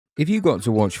If you got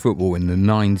to watch football in the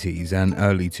 90s and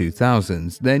early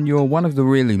 2000s, then you're one of the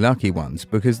really lucky ones,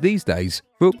 because these days,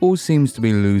 football seems to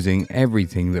be losing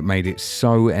everything that made it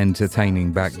so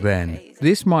entertaining back then.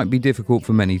 This might be difficult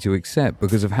for many to accept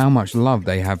because of how much love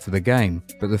they have for the game,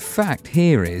 but the fact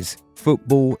here is,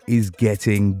 football is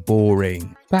getting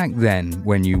boring. Back then,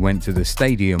 when you went to the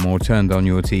stadium or turned on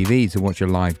your TV to watch a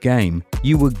live game,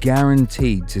 you were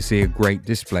guaranteed to see a great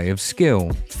display of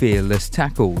skill, fearless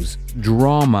tackles,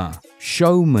 drama,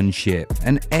 showmanship,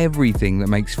 and everything that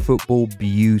makes football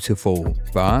beautiful.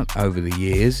 But over the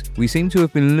years, we seem to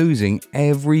have been losing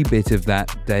every bit of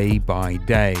that day by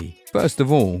day. First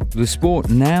of all, the sport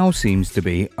now seems to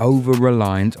be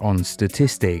over-reliant on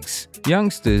statistics.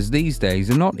 Youngsters these days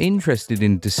are not interested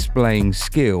in displaying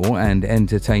skill and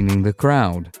entertaining the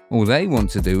crowd. All they want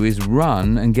to do is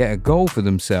run and get a goal for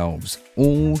themselves,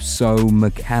 all so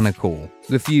mechanical.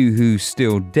 The few who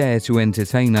still dare to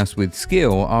entertain us with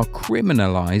skill are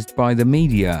criminalized by the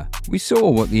media. We saw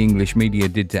what the English media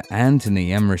did to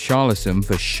Anthony and Richarlison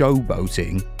for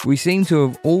showboating. We seem to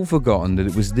have all forgotten that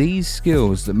it was these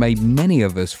skills that made many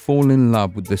of us fall in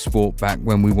love with the sport back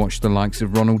when we watched the likes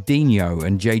of Ronaldinho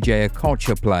and JJ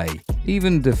Okocha play.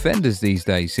 Even defenders these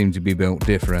days seem to be built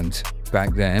different.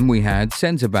 Back then, we had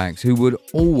centre-backs who would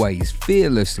always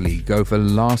fearlessly go for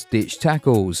last-ditch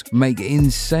tackles, make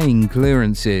insane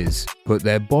clearances, put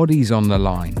their bodies on the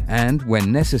line, and,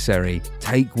 when necessary,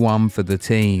 take one for the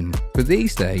team. But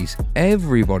these days,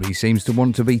 everybody seems to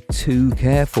want to be too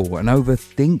careful and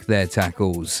overthink their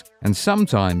tackles. And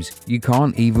sometimes you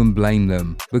can't even blame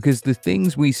them, because the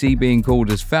things we see being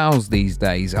called as fouls these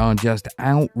days are just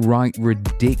outright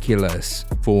ridiculous.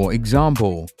 For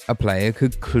example, a player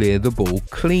could clear the ball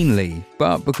cleanly,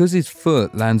 but because his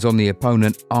foot lands on the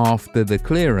opponent after the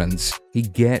clearance, he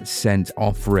gets sent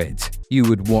off for it. You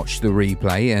would watch the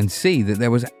replay and see that there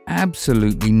was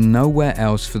absolutely nowhere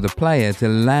else for the player to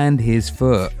land his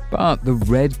foot, but the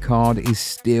red card is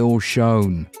still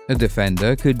shown. A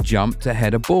defender could jump to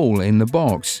head a ball in the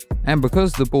box, and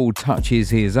because the ball touches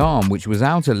his arm, which was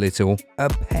out a little, a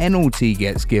penalty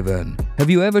gets given. Have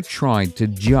you ever tried to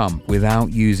jump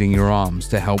without using your arms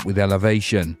to help with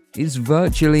elevation? It's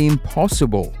virtually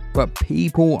impossible, but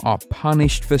people are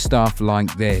punished for stuff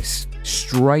like this.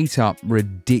 Straight up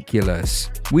ridiculous.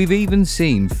 We've even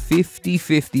seen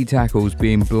 50-50 tackles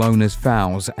being blown as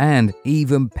fouls and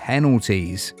even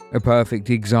penalties. A perfect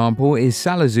example is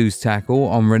Salazou's tackle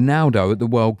on Ronaldo at the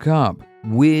World Cup.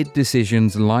 Weird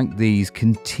decisions like these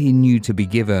continue to be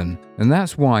given, and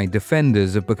that's why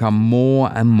defenders have become more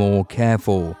and more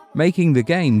careful, making the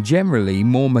game generally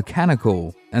more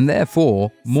mechanical and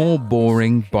therefore more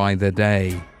boring by the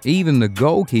day. Even the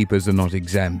goalkeepers are not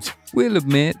exempt. We'll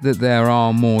admit that there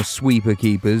are more sweeper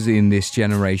keepers in this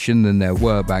generation than there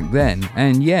were back then,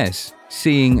 and yes,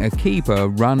 seeing a keeper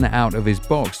run out of his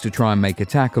box to try and make a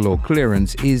tackle or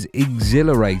clearance is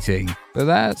exhilarating, but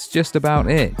that's just about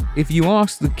it. If you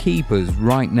ask the keepers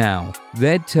right now,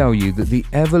 they'd tell you that the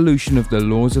evolution of the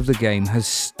laws of the game has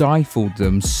stifled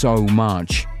them so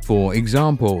much. For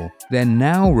example, they're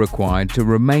now required to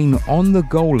remain on the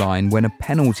goal line when a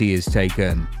penalty is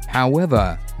taken.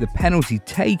 However, the penalty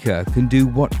taker can do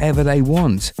whatever they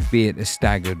want, be it a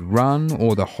staggered run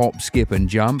or the hop, skip and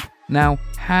jump. Now,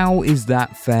 how is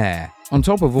that fair? On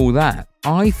top of all that,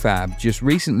 IFAB just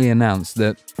recently announced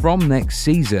that from next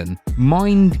season,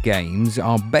 mind games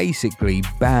are basically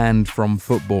banned from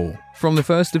football. From the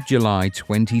 1st of July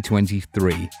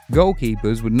 2023,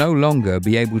 goalkeepers would no longer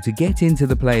be able to get into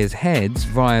the players' heads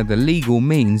via the legal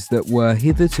means that were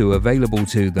hitherto available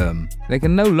to them. They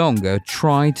can no longer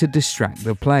try to distract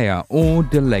the player or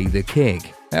delay the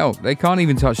kick. Hell, they can't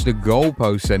even touch the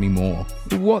goalposts anymore.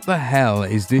 What the hell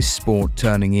is this sport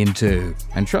turning into?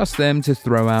 And trust them to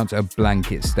throw out a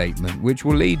blanket statement, which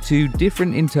will lead to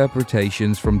different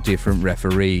interpretations from different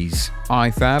referees.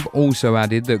 IFAB also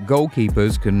added that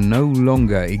goalkeepers can no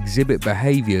longer exhibit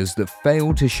behaviours that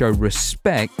fail to show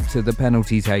respect to the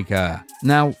penalty taker.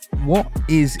 Now, what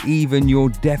is even your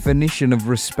definition of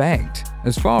respect?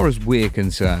 As far as we're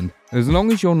concerned, as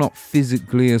long as you're not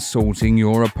physically assaulting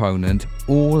your opponent,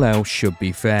 all else should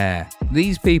be fair.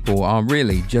 These people are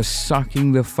really just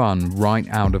sucking the fun right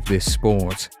out of this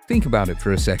sport. Think about it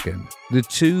for a second. The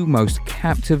two most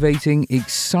captivating,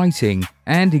 exciting,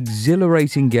 and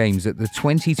exhilarating games at the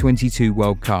 2022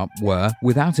 World Cup were,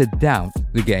 without a doubt,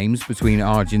 the games between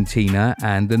Argentina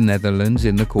and the Netherlands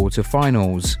in the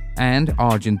quarter-finals, and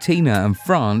Argentina and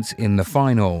France in the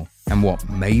final. And what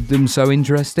made them so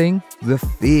interesting? The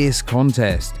fierce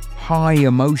contest, high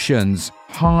emotions,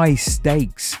 high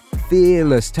stakes,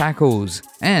 fearless tackles,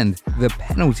 and the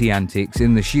penalty antics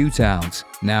in the shootouts.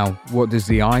 Now, what does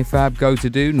the IFAB go to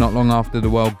do not long after the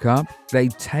World Cup? They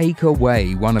take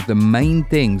away one of the main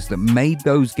things that made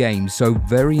those games so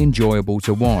very enjoyable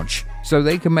to watch, so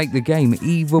they can make the game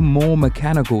even more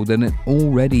mechanical than it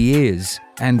already is.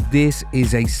 And this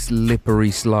is a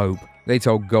slippery slope. They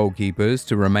told goalkeepers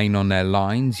to remain on their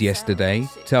lines yesterday,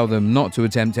 tell them not to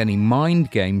attempt any mind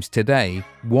games today.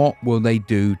 What will they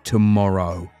do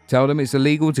tomorrow? Tell them it's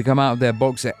illegal to come out of their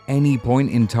box at any point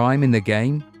in time in the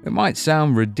game? It might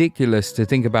sound ridiculous to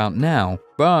think about now,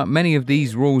 but many of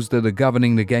these rules that are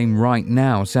governing the game right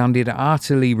now sounded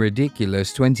utterly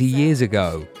ridiculous 20 years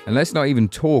ago. And let's not even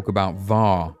talk about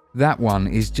VAR. That one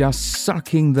is just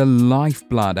sucking the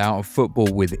lifeblood out of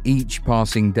football with each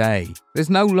passing day. There's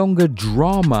no longer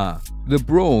drama. The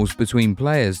brawls between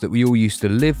players that we all used to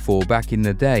live for back in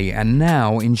the day are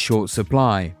now in short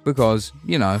supply because,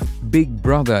 Big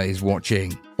Brother is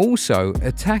watching. Also,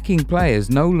 attacking players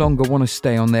no longer want to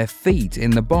stay on their feet in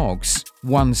the box.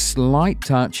 One slight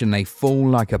touch and they fall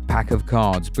like a pack of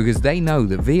cards because they know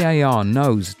that VAR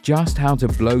knows just how to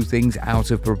blow things out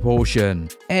of proportion.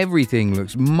 Everything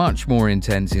looks much more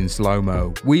intense in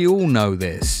slow-mo. We all know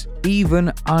this.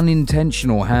 Even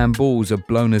unintentional handballs are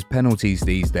blown as penalties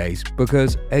these days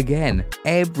because, again,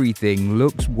 everything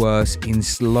looks worse in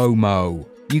slow-mo.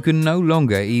 You can no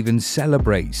longer even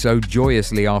celebrate so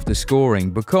joyously after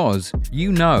scoring because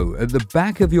you know at the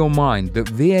back of your mind that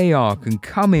VAR can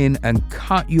come in and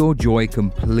cut your joy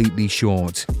completely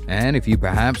short. And if you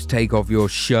perhaps take off your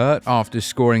shirt after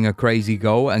scoring a crazy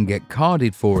goal and get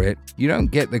carded for it, you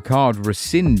don't get the card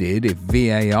rescinded if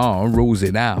VAR rules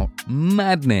it out.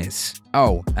 Madness.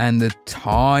 Oh, and the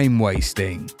time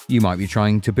wasting. You might be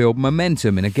trying to build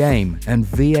momentum in a game, and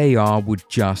VAR would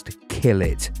just kill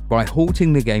it by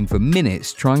halting the game for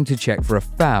minutes trying to check for a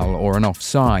foul or an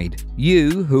offside.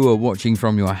 You, who are watching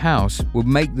from your house, would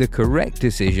make the correct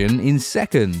decision in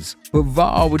seconds, but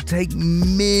VAR would take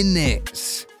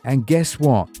minutes. And guess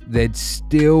what? They'd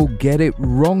still get it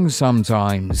wrong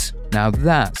sometimes. Now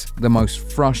that's the most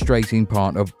frustrating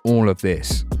part of all of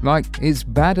this. It's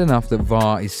bad enough that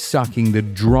VAR is sucking the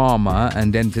drama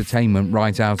and entertainment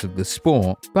right out of the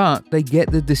sport, but they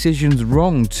get the decisions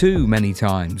wrong too many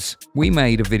times. We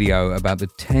made a video about the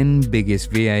 10 biggest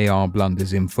VAR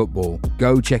blunders in football.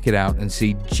 Go check it out and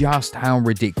see just how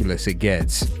ridiculous it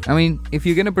gets. I mean, if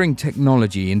you're going to bring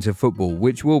technology into football,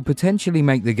 which will potentially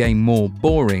make the game more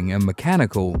boring and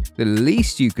mechanical, the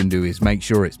least you can do is make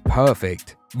sure it's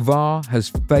perfect. VAR has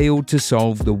failed to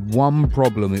solve the one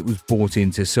problem it was brought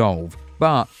in to solve,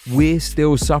 but we're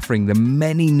still suffering the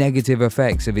many negative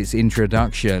effects of its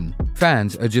introduction.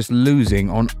 Fans are just losing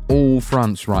on all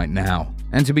fronts right now.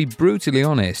 And to be brutally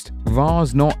honest,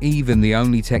 VAR's not even the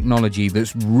only technology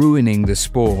that's ruining the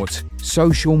sport.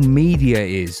 Social media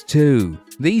is too.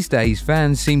 These days,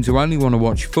 fans seem to only want to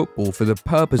watch football for the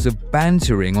purpose of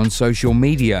bantering on social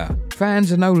media.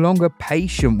 Fans are no longer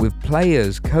patient with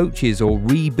players, coaches, or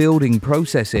rebuilding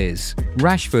processes.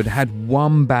 Rashford had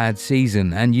one bad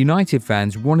season, and United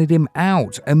fans wanted him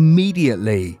out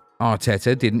immediately.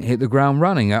 Arteta didn't hit the ground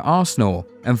running at Arsenal,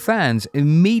 and fans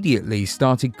immediately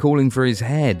started calling for his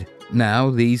head. Now,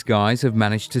 these guys have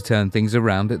managed to turn things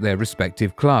around at their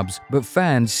respective clubs, but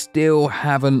fans still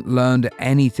haven't learned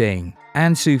anything.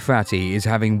 Ansu Fati is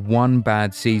having one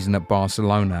bad season at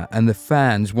Barcelona and the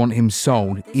fans want him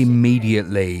sold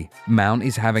immediately. Mount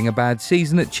is having a bad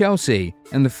season at Chelsea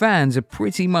and the fans are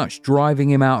pretty much driving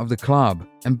him out of the club.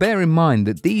 And bear in mind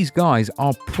that these guys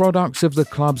are products of the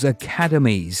club's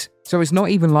academies, so it's not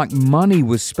even like money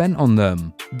was spent on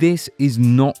them. This is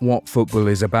not what football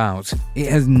is about. It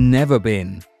has never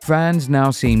been. Fans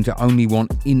now seem to only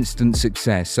want instant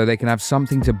success so they can have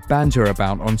something to banter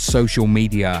about on social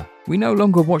media. We no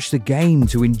longer watch the game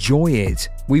to enjoy it.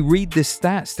 We read the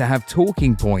stats to have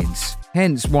talking points.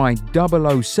 Hence why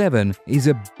 007 is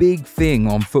a big thing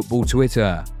on football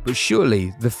Twitter. But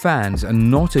surely the fans are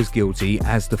not as guilty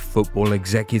as the football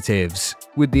executives.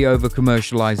 With the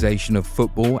over-commercialization of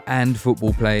football and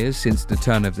football players since the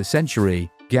turn of the century,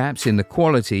 gaps in the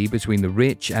quality between the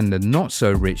rich and the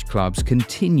not-so-rich clubs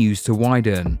continues to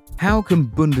widen. How can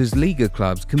Bundesliga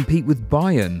clubs compete with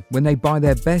Bayern when they buy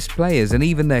their best players and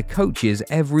even their coaches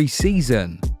every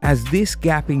season? As this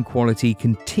gap in quality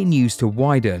continues to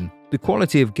widen, the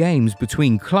quality of games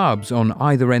between clubs on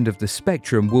either end of the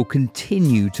spectrum will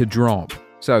continue to drop.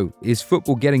 So, is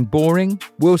football getting boring?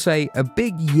 We'll say a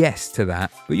big yes to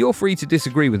that, but you're free to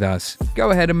disagree with us.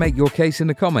 Go ahead and make your case in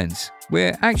the comments.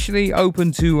 We're actually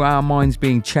open to our minds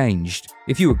being changed.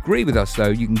 If you agree with us though,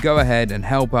 you can go ahead and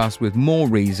help us with more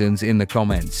reasons in the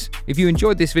comments. If you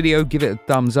enjoyed this video, give it a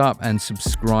thumbs up and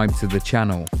subscribe to the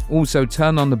channel. Also,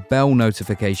 turn on the bell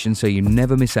notification so you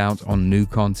never miss out on new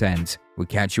content. We'll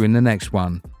catch you in the next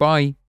one. Bye!